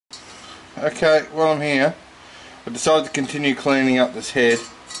Okay, while I'm here, I decided to continue cleaning up this head.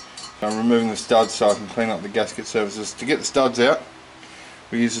 I'm removing the studs so I can clean up the gasket surfaces. To get the studs out,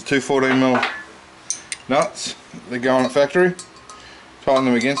 we use the two 14mm nuts that go on at factory, tighten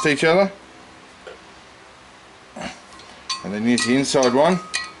them against each other, and then use the inside one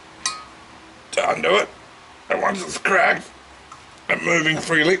to undo it. And once it's cracked and moving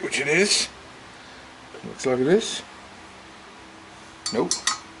freely, which it is, looks like it is. Nope.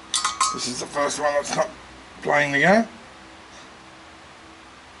 This is the first one that's not playing the game.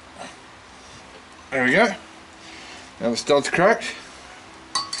 There we go. Now the stud's cracked.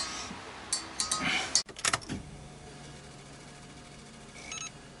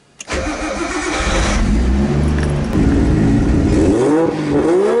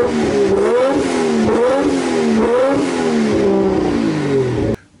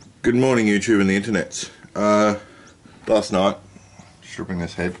 Good morning, YouTube and the internets. Last night, stripping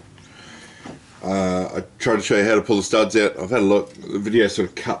this head, I tried to show you how to pull the studs out. I've had a look. The video sort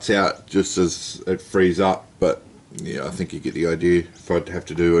of cuts out just as it frees up, but yeah, I think you get the idea. If I'd have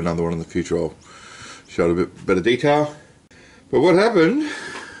to do another one in the future, I'll show it a bit better detail. But what happened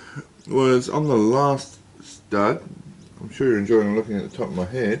was on the last stud, I'm sure you're enjoying looking at the top of my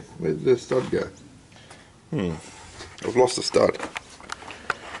head. Where did the stud go? I've lost the stud.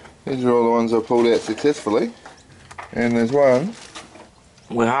 These are all the ones I pulled out successfully, and there's one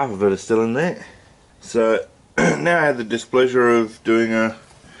where half of it is still in there. So now I have the displeasure of doing a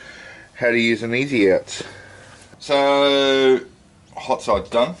how to use an easy out. So hot side's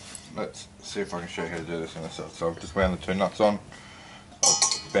done. Let's see if I can show you how to do this in a side. So I've just wound the two nuts on.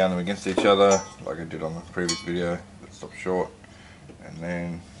 I've bound them against each other like I did on the previous video. Let's stop short, and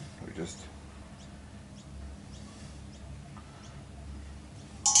then we just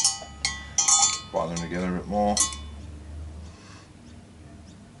bind them together a bit more.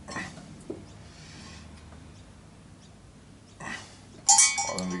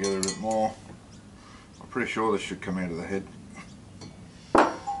 Bind them together a bit more. I'm pretty sure this should come out of the head.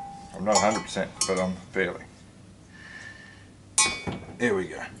 I'm not 100%, but I'm fairly. There we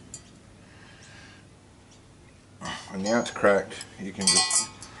go. And now it's cracked, you can just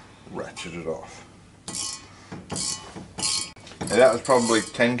ratchet it off. Now that was probably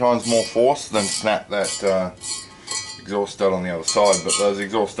 10 times more force than snap that exhaust stud on the other side, but those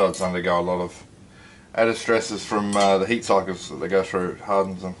exhaust studs undergo a lot of added stresses from the heat cycles that they go through. It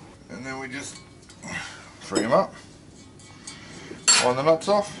hardens them. And then we just free them up, wind the nuts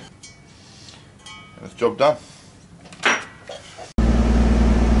off, and it's job done.